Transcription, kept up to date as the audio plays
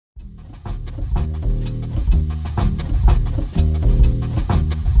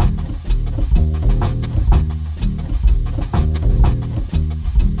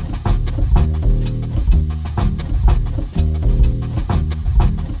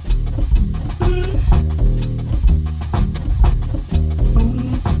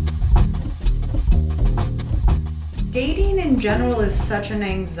general is such an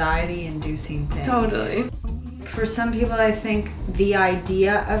anxiety-inducing thing. Totally. For some people, I think the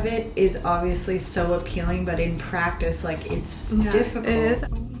idea of it is obviously so appealing, but in practice, like, it's difficult. It is.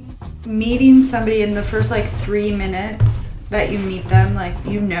 Meeting somebody in the first, like, 3 minutes that you meet them, like,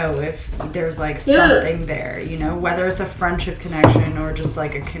 you know if there's, like, something there, you know? Whether it's a friendship connection or just,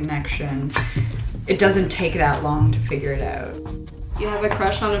 like, a connection. It doesn't take that long to figure it out. You have a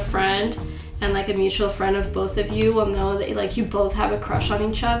crush on a friend, and, like, a mutual friend of both of you will know that, like, you both have a crush on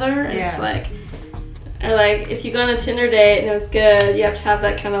each other. And it's, like... Or, like, if you go on a Tinder date and it was good, you have to have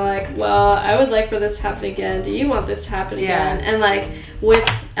that kind of, like, well, I would like for this to happen again. Do you want this to happen again? And, like, with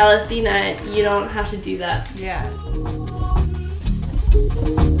LSD night, you don't have to do that. Yeah.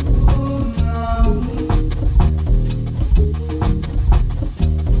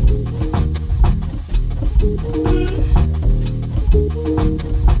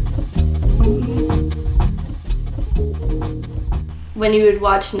 When you would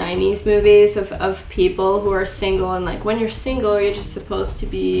watch 90s movies of people who are single, and, like, when you're single, you're just supposed to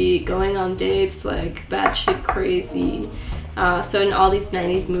be going on dates, like, batshit crazy. So in all these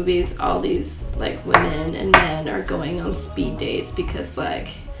 90s movies, all these, like, women and men are going on speed dates because, like,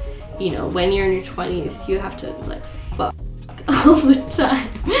 you know, when you're in your 20s, you have to, like, fuck all the time.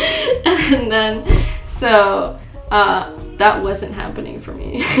 And then, so... that wasn't happening for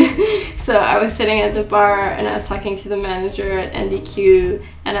me. So I was sitting at the bar and I was talking to the manager at NDQ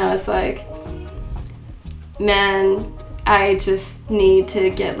and I was like, man, I just need to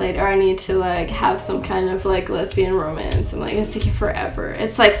get laid, or I need to, like, have some kind of, like, lesbian romance, and, like, it's taking forever.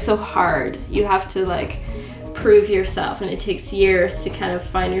 It's, like, so hard. You have to, like, prove yourself, and it takes years to kind of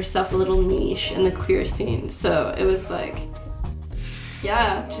find yourself a little niche in the queer scene. So it was like,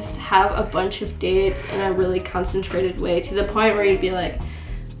 yeah, just have a bunch of dates in a really concentrated way, to the point where you'd be like,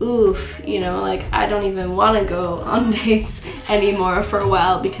 oof, you know, like, I don't even want to go on dates anymore for a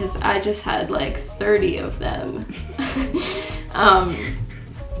while because I just had, like, 30 of them.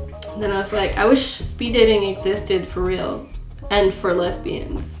 Then I was like, I wish speed dating existed for real and for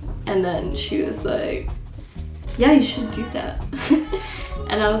lesbians. And then she was like, yeah, you should do that.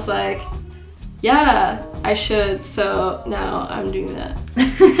 And I was like, yeah, I should. So now I'm doing that.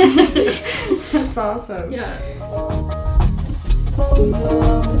 That's awesome. Yeah.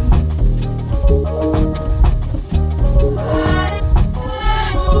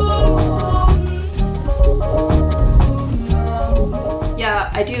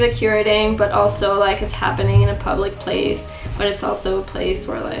 Yeah, I do the curating, but also, like, it's happening in a public place, but it's also a place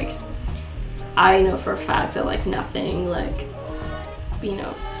where, like, I know for a fact that, like, nothing, like, you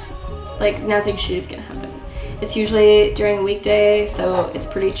know, like, nothing shitty is gonna happen. It's usually during a weekday, so it's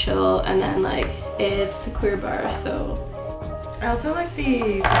pretty chill, and then, like, it's a queer bar, so. I also like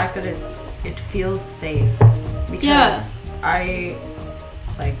the fact that it feels safe, because I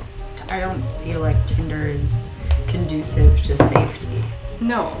don't feel like Tinder is conducive to safety.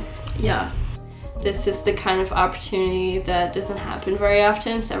 No. Yeah. This is the kind of opportunity that doesn't happen very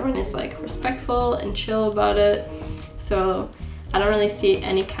often, so everyone is, like, respectful and chill about it. So I don't really see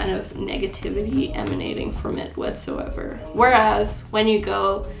any kind of negativity emanating from it whatsoever. Whereas when you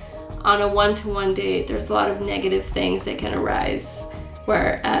go on a one-to-one date, there's a lot of negative things that can arise.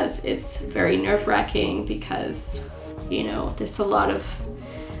 Whereas it's very nerve-wracking because, you know, there's a lot of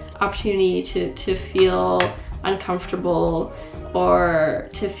opportunity to feel uncomfortable, or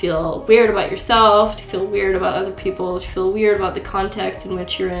to feel weird about yourself, to feel weird about other people, to feel weird about the context in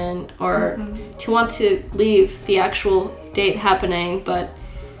which you're in, or to want to leave the actual date happening, but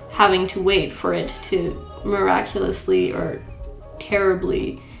having to wait for it to miraculously or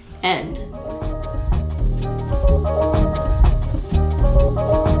terribly end.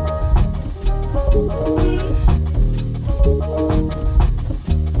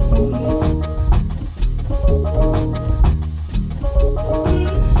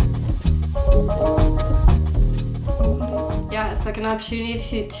 Yeah, it's like an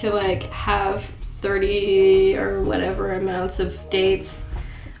opportunity to like have 30 or whatever amounts of dates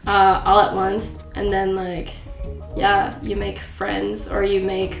all at once, and then, like, yeah, you make friends, or you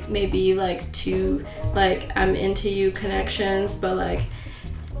make maybe like 2 like I'm into you connections, but like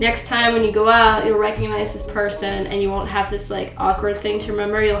next time when you go out, you'll recognize this person and you won't have this like awkward thing to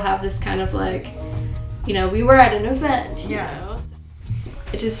remember. You'll have this kind of like, you know, we were at an event, you know?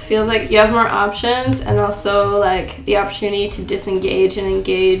 It just feels like you have more options, and also like the opportunity to disengage and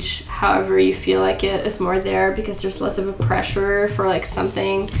engage however you feel like it is more there, because there's less of a pressure for like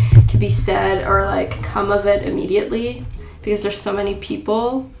something to be said or like come of it immediately, because there's so many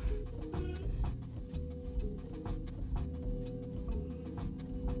people.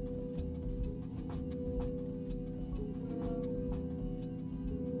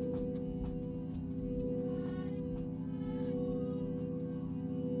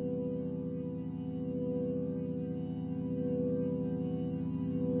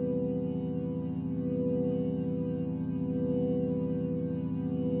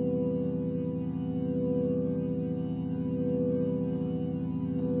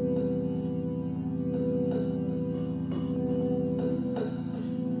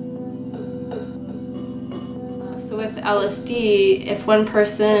 LSD, if one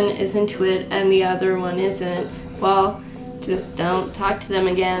person is into it and the other one isn't, well, just don't talk to them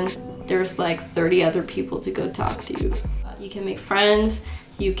again. There's like 30 other people to go talk to. You can make friends,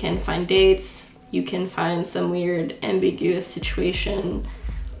 you can find dates, you can find some weird ambiguous situation,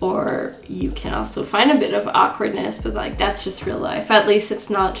 or you can also find a bit of awkwardness, but like that's just real life. At least it's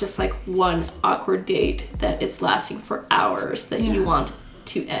not just like one awkward date that is lasting for hours that you want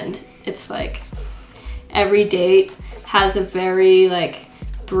to end. It's like every date has a very like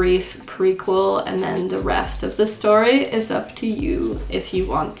brief prequel, and then the rest of the story is up to you if you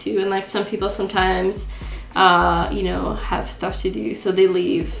want to. And like some people sometimes have stuff to do, so they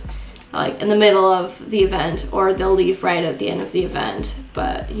leave like in the middle of the event, or they'll leave right at the end of the event.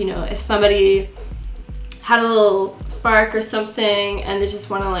 But if somebody had a little spark or something and they just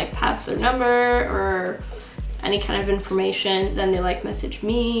want to like pass their number or any kind of information, then they like message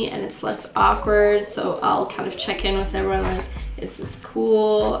me, and it's less awkward. So I'll kind of check in with everyone, like, is this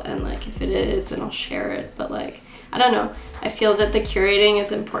cool? And like if it is, then I'll share it. But like, I don't know, I feel that the curating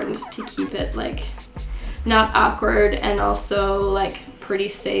is important to keep it like not awkward, and also like pretty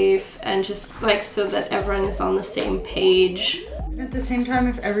safe, and just like so that everyone is on the same page. At the same time,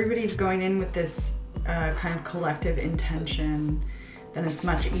 if everybody's going in with this kind of collective intention, then it's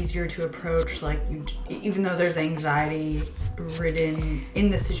much easier to approach, like, even though there's anxiety ridden in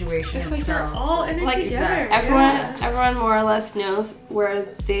the situation it's itself. Like you're all in it like together. Everyone more or less knows where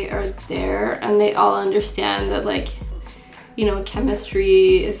they are there, and they all understand that like,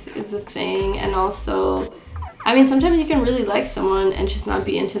 chemistry is a thing. And also, I mean, sometimes you can really like someone and just not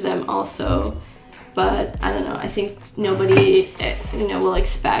be into them also. But I don't know, I think nobody, will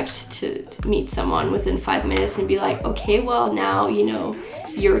expect to meet someone within 5 minutes and be like, okay, well now,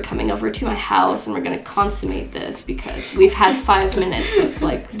 you're coming over to my house and we're gonna consummate this because we've had 5 minutes of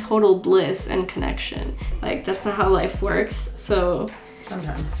like total bliss and connection. Like, that's not how life works. So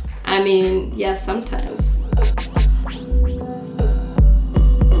Sometimes. I mean, yes, sometimes.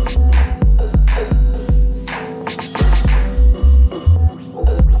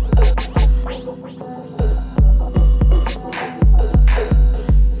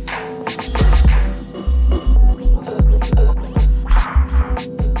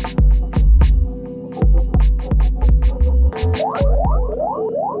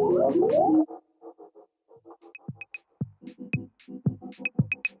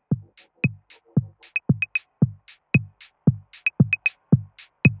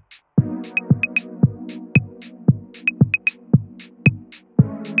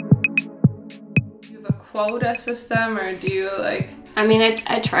 Quota system, or do you like? I mean,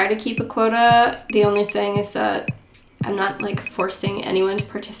 I try to keep a quota. The only thing is that I'm not like forcing anyone to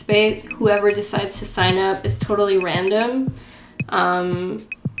participate. Whoever decides to sign up is totally random.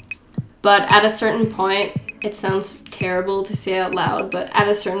 But at a certain point, it sounds terrible to say out loud, but at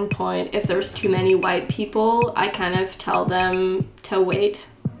a certain point, if there's too many white people, I kind of tell them to wait,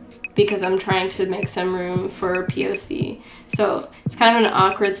 because I'm trying to make some room for POC. So it's kind of an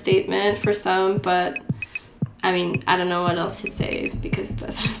awkward statement for some, but I mean, I don't know what else to say, because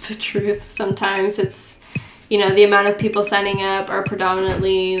that's just the truth. Sometimes it's, the amount of people signing up are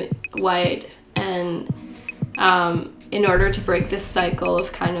predominantly white, and in order to break this cycle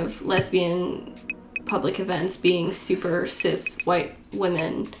of kind of lesbian public events being super cis white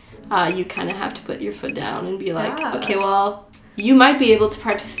women, you kind of have to put your foot down and be like, okay, well, you might be able to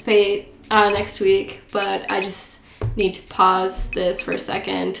participate next week, but I just need to pause this for a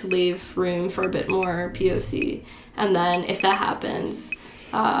second to leave room for a bit more POC. And then if that happens,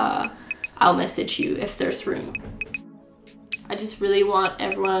 I'll message you if there's room. I just really want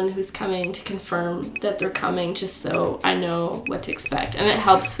everyone who's coming to confirm that they're coming, just so I know what to expect. And it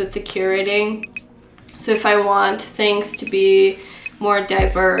helps with the curating. So if I want things to be more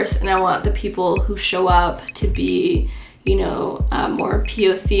diverse, and I want the people who show up to be, more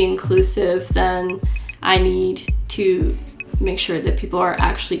POC inclusive, then I need to make sure that people are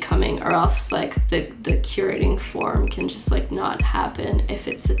actually coming, or else like the curating form can just like not happen if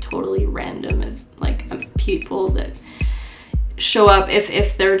it's a totally random people that show up.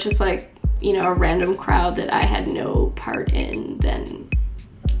 If they're just like a random crowd that I had no part in, then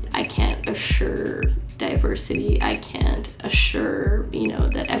I can't assure diversity. I can't assure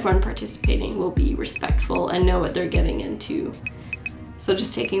that everyone participating will be respectful and know what they're getting into. So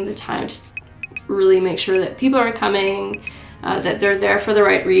just taking the time to really make sure that people are coming, that they're there for the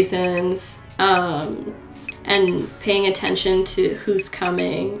right reasons, and paying attention to who's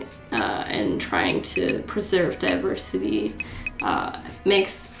coming, and trying to preserve diversity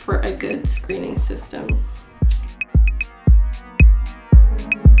makes for a good screening system.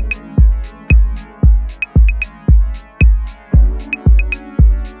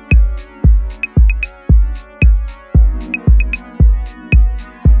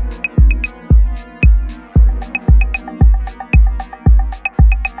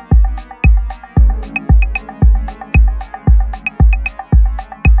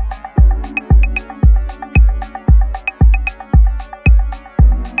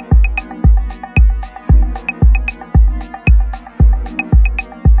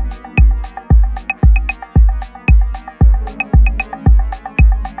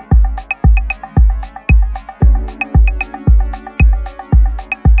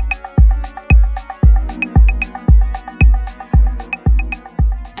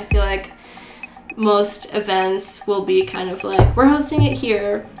 most events will be kind of like, we're hosting it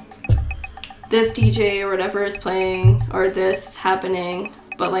here, this DJ or whatever is playing, or this is happening,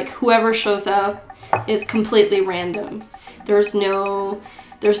 but like whoever shows up is completely random. There's no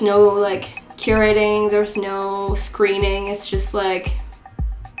like curating, there's no screening, it's just like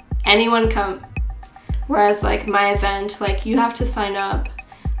anyone come. Whereas like my event, like you have to sign up,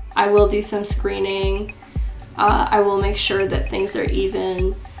 I will do some screening, I will make sure that things are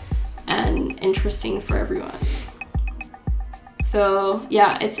even and interesting for everyone. So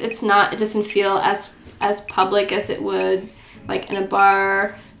yeah, it doesn't feel as public as it would like in a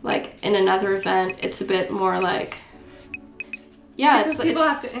bar, like in another event. It's a bit more like, yeah, because people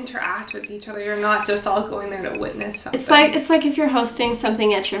have to interact with each other. You're not just all going there to witness something. It's like if you're hosting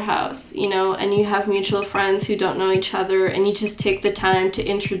something at your house, you know, and you have mutual friends who don't know each other, and you just take the time to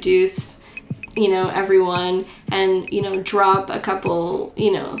introduce, you know, everyone, and, you know, drop a couple,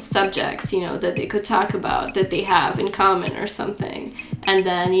 you know, subjects, you know, that they could talk about that they have in common or something, and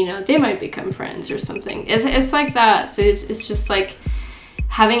then, you know, they might become friends or something. It's like that. So it's just like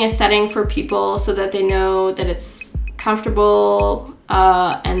having a setting for people so that they know that it's comfortable,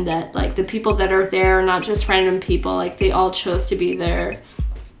 and that like the people that are there are not just random people, like they all chose to be there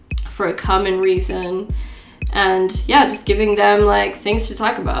for a common reason, and yeah, just giving them like things to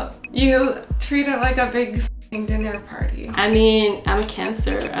talk about. You treat it like a big f***ing dinner party. I mean, I'm a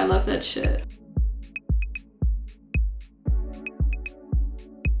Cancer, I love that shit.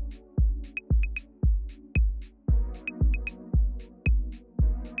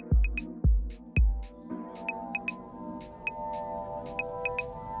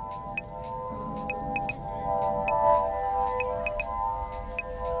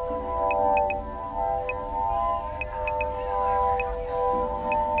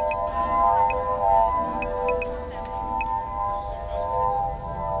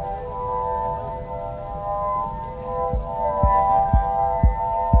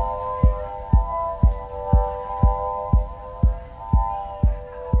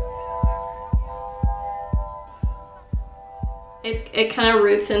 It kind of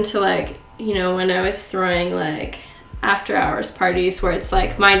roots into like, you know, when I was throwing like after hours parties where it's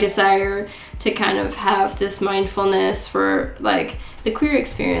like my desire to kind of have this mindfulness for like the queer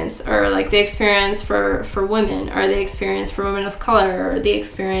experience, or like the experience for women, or the experience for women of color, or the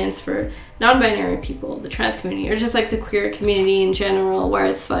experience for non-binary people, the trans community, or just like the queer community in general, where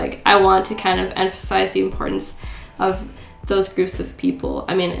it's like I want to kind of emphasize the importance of those groups of people.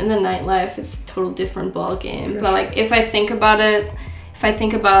 I mean, in the nightlife, it's a total different ball game. But like, if I think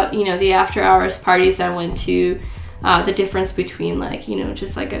about, you know, the after hours parties I went to, the difference between like, you know,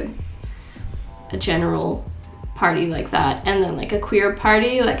 just like a general party like that, and then like a queer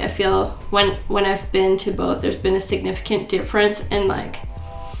party, like I feel when I've been to both, there's been a significant difference in like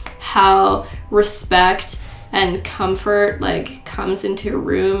how respect and comfort like comes into a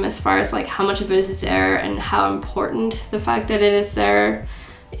room, as far as like how much of it is there and how important the fact that it is there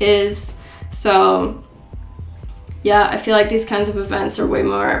is. So yeah, I feel like these kinds of events are way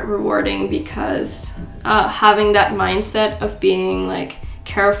more rewarding, because having that mindset of being like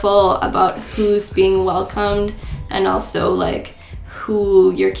careful about who's being welcomed, and also like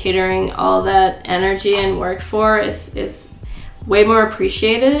who you're catering all that energy and work for is way more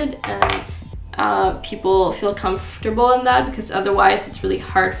appreciated, and people feel comfortable in that, because otherwise it's really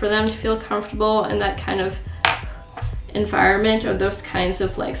hard for them to feel comfortable in that kind of environment or those kinds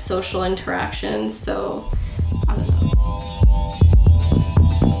of like social interactions. So I don't know.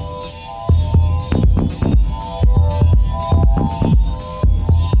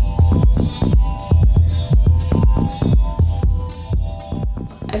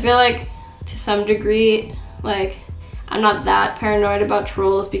 I feel like to some degree, like I'm not that paranoid about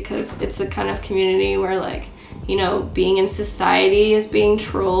trolls, because it's a kind of community where like, you know, being in society is being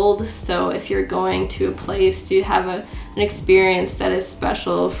trolled. So if you're going to a place to have an experience that is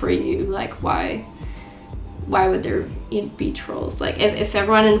special for you, like why would there be trolls? Like if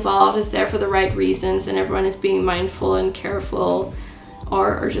everyone involved is there for the right reasons, and everyone is being mindful and careful,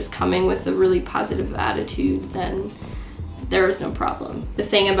 or just coming with a really positive attitude, then there is no problem. The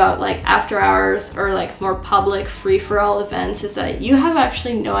thing about like after hours or like more public free-for-all events is that you have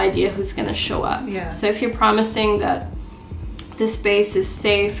actually no idea who's gonna show up. Yeah. So if you're promising that the space is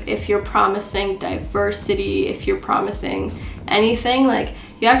safe, if you're promising diversity, if you're promising anything, like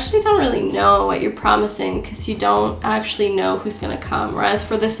you actually don't really know what you're promising, because you don't actually know who's gonna come. Whereas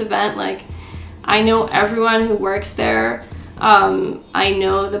for this event, like I know everyone who works there. I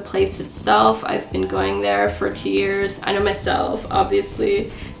know the place itself. I've been going there for 2 years. I know myself, obviously.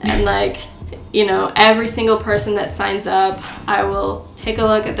 And like, you know, every single person that signs up, I will take a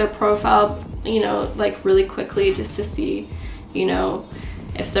look at their profile like really quickly just to see,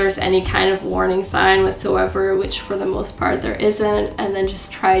 if there's any kind of warning sign whatsoever, which for the most part there isn't, and then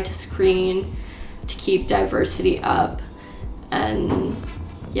just try to screen to keep diversity up. And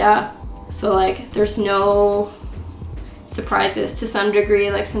yeah, so like there's no surprises to some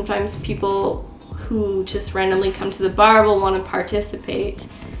degree. Like sometimes people who just randomly come to the bar will want to participate,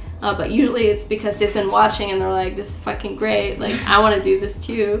 but usually it's because they've been watching and they're like, this is fucking great, like I want to do this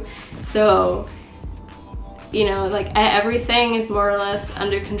too. So like everything is more or less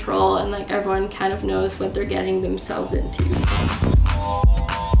under control, and like everyone kind of knows what they're getting themselves into.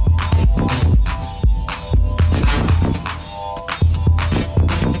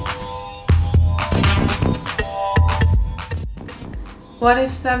 What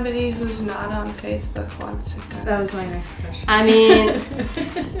if somebody who's not on Facebook wants to go? That was my next question. I mean,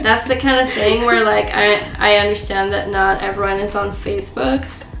 that's the kind of thing where like I understand that not everyone is on Facebook,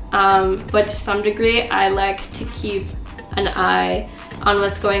 but to some degree I like to keep an eye on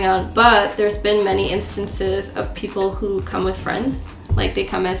what's going on. But there's been many instances of people who come with friends, like they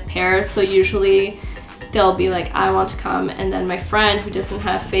come as pairs. So usually they'll be like, I want to come, and then my friend who doesn't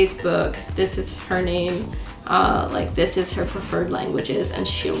have Facebook, this is her name, like this is her preferred languages, and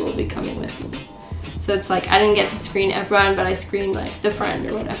she will be coming with me. So it's like I didn't get to screen everyone, but I screened like the friend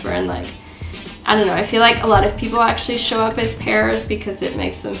or whatever. And like I don't know, I feel like a lot of people actually show up as pairs because it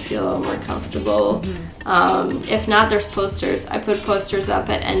makes them feel more comfortable. If not, there's posters. I put posters up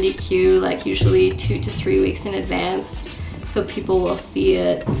at NDQ like usually 2 to 3 weeks in advance, so people will see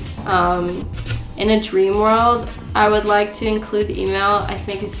it. In a dream world, I would like to include email. I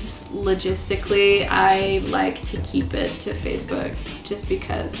think it's just logistically, I like to keep it to Facebook just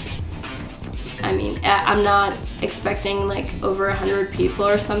because, I mean, I'm not expecting like over 100 people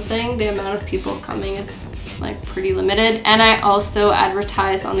or something. The amount of people coming is like pretty limited. And I also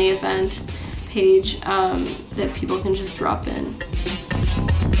advertise on the event page that people can just drop in.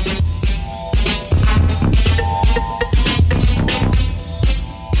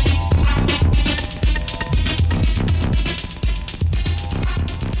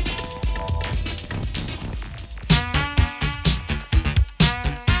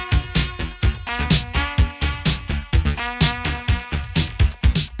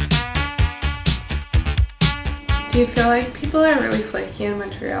 Do you feel like people are really flaky in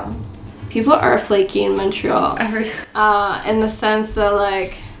Montreal? People are flaky in Montreal. In the sense that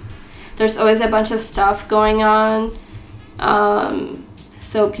like there's always a bunch of stuff going on.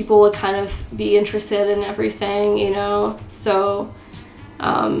 So people will kind of be interested in everything, So,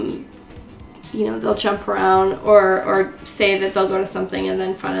 they'll jump around or say that they'll go to something and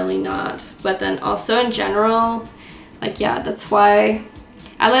then finally not. But then also in general, like, yeah, that's why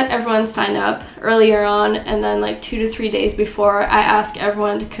I let everyone sign up earlier on, and then like 2 to 3 days before, I ask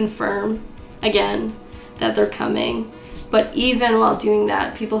everyone to confirm again that they're coming. But even while doing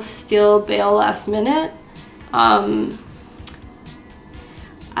that, people still bail last minute. I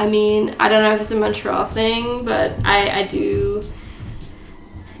mean, I don't know if it's a Montreal thing, but I do.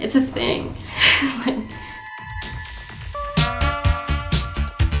 It's a thing.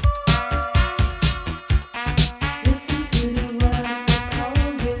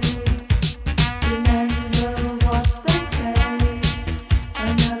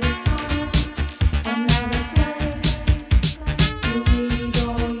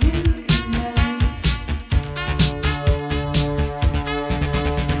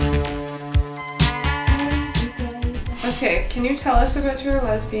 Okay, can you tell us about your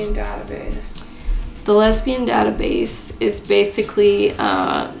lesbian database? The lesbian database is basically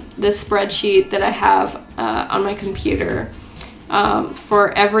the spreadsheet that I have on my computer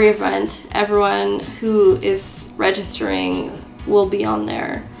for every event. Everyone who is registering will be on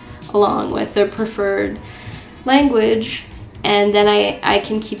there along with their preferred language, and then I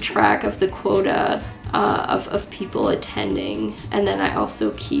can keep track of the quota of people attending, and then I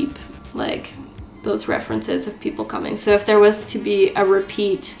also keep like those references of people coming. So if there was to be a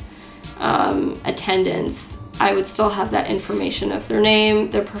repeat attendance, I would still have that information of their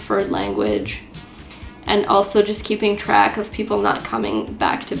name, their preferred language, and also just keeping track of people not coming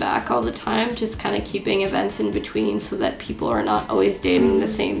back to back all the time, just kind of keeping events in between so that people are not always dating the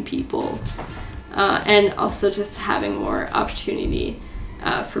same people, and also just having more opportunity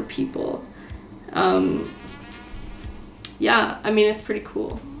for people. Yeah, I mean, it's pretty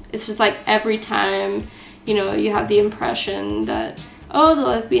cool. It's just like every time, you have the impression that, oh, the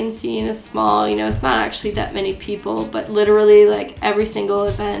lesbian scene is small, it's not actually that many people, but literally like every single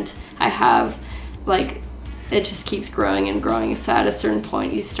event I have, like, it just keeps growing and growing. So at a certain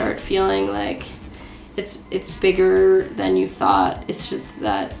point you start feeling like it's bigger than you thought. It's just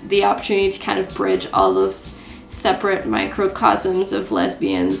that the opportunity to kind of bridge all those separate microcosms of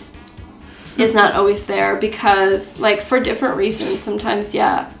lesbians is not always there, because like for different reasons. Sometimes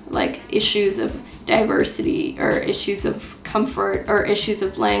like issues of diversity, or issues of comfort, or issues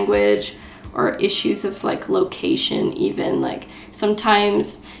of language, or issues of like location even. Like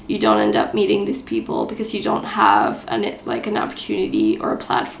sometimes you don't end up meeting these people because you don't have an opportunity or a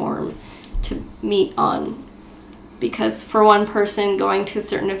platform to meet on, because for one person going to a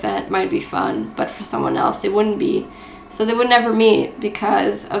certain event might be fun, but for someone else it wouldn't be. So they would never meet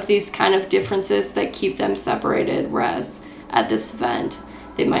because of these kind of differences that keep them separated, whereas at this event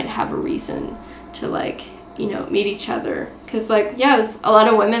they might have a reason to like, you know, meet each other. Because like, there's a lot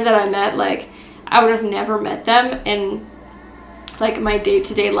of women that I met, like I would have never met them in like my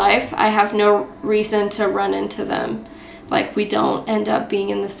day-to-day life. I have no reason to run into them. Like we don't end up being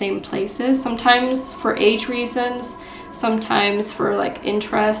in the same places, sometimes for age reasons, sometimes for like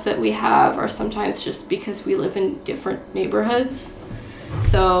interests that we have, or sometimes just because we live in different neighborhoods.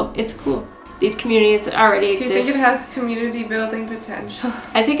 So it's cool. These communities already exist. Do you think it has community building potential?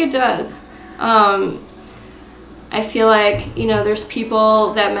 I think it does. I feel like, you know, there's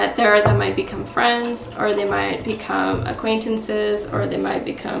people that met there that might become friends, or they might become acquaintances, or they might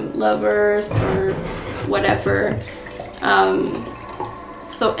become lovers, or whatever.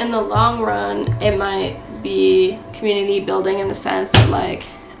 So in the long run, it might be community building in the sense that like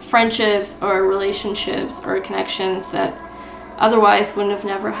friendships or relationships or connections that otherwise wouldn't have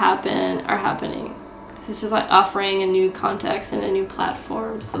never happened are happening. It's just like offering a new context and a new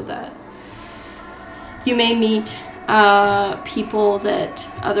platform so that you may meet people that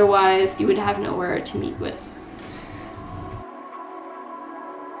otherwise you would have nowhere to meet with.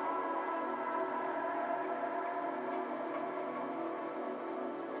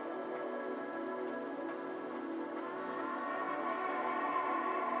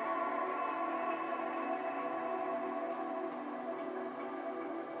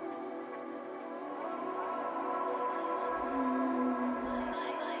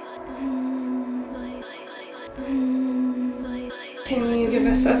 Can you give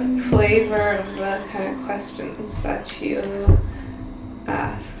us a flavor of the kind of questions that you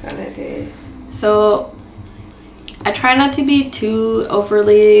ask on a date? So I try not to be too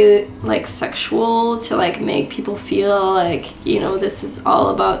overly like sexual to like make people feel like, you know, this is all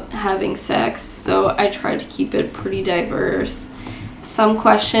about having sex. So I try to keep it pretty diverse. Some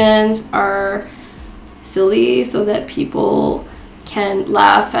questions are silly so that people can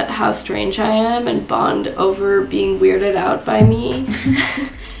laugh at how strange I am and bond over being weirded out by me.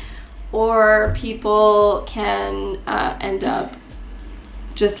 Or people can end up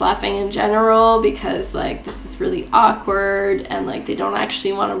just laughing in general because like this is really awkward, and like they don't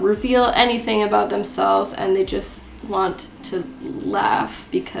actually want to reveal anything about themselves, and they just want to laugh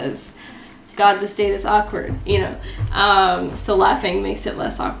because God, this date is awkward, you know. So laughing makes it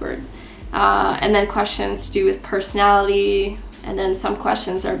less awkward. And then questions to do with personality. And then some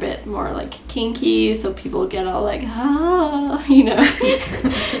questions are a bit more like kinky, so people get all like, you know.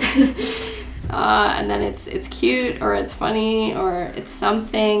 And then it's cute, or it's funny, or it's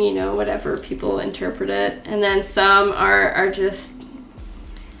something, you know, whatever people interpret it. And then some are just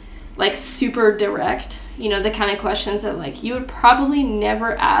like super direct, you know, the kind of questions that like you would probably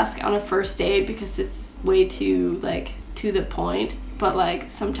never ask on a first date because it's way too like to the point, but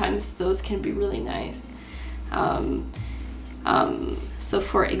like sometimes those can be really nice. So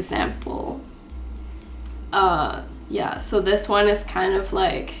for example, so this one is kind of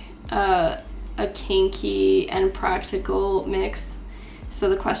like a kinky and practical mix. So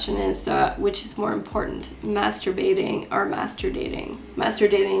the question is, which is more important, masturbating or master dating? Master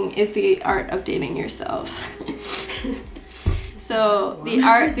dating is the art of dating yourself. So the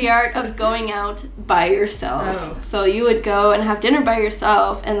art of going out by yourself. Oh. So you would go and have dinner by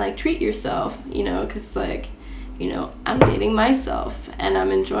yourself and like treat yourself, you know, because like, you know, I'm dating myself and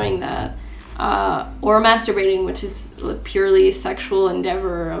I'm enjoying that. Or masturbating, which is a purely sexual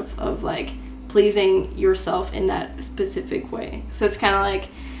endeavor of like pleasing yourself in that specific way. So it's kind of like,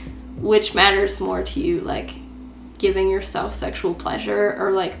 which matters more to you, like giving yourself sexual pleasure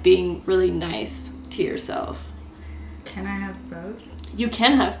or like being really nice to yourself? Can I have both? You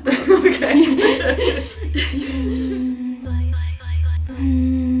can have both. Okay.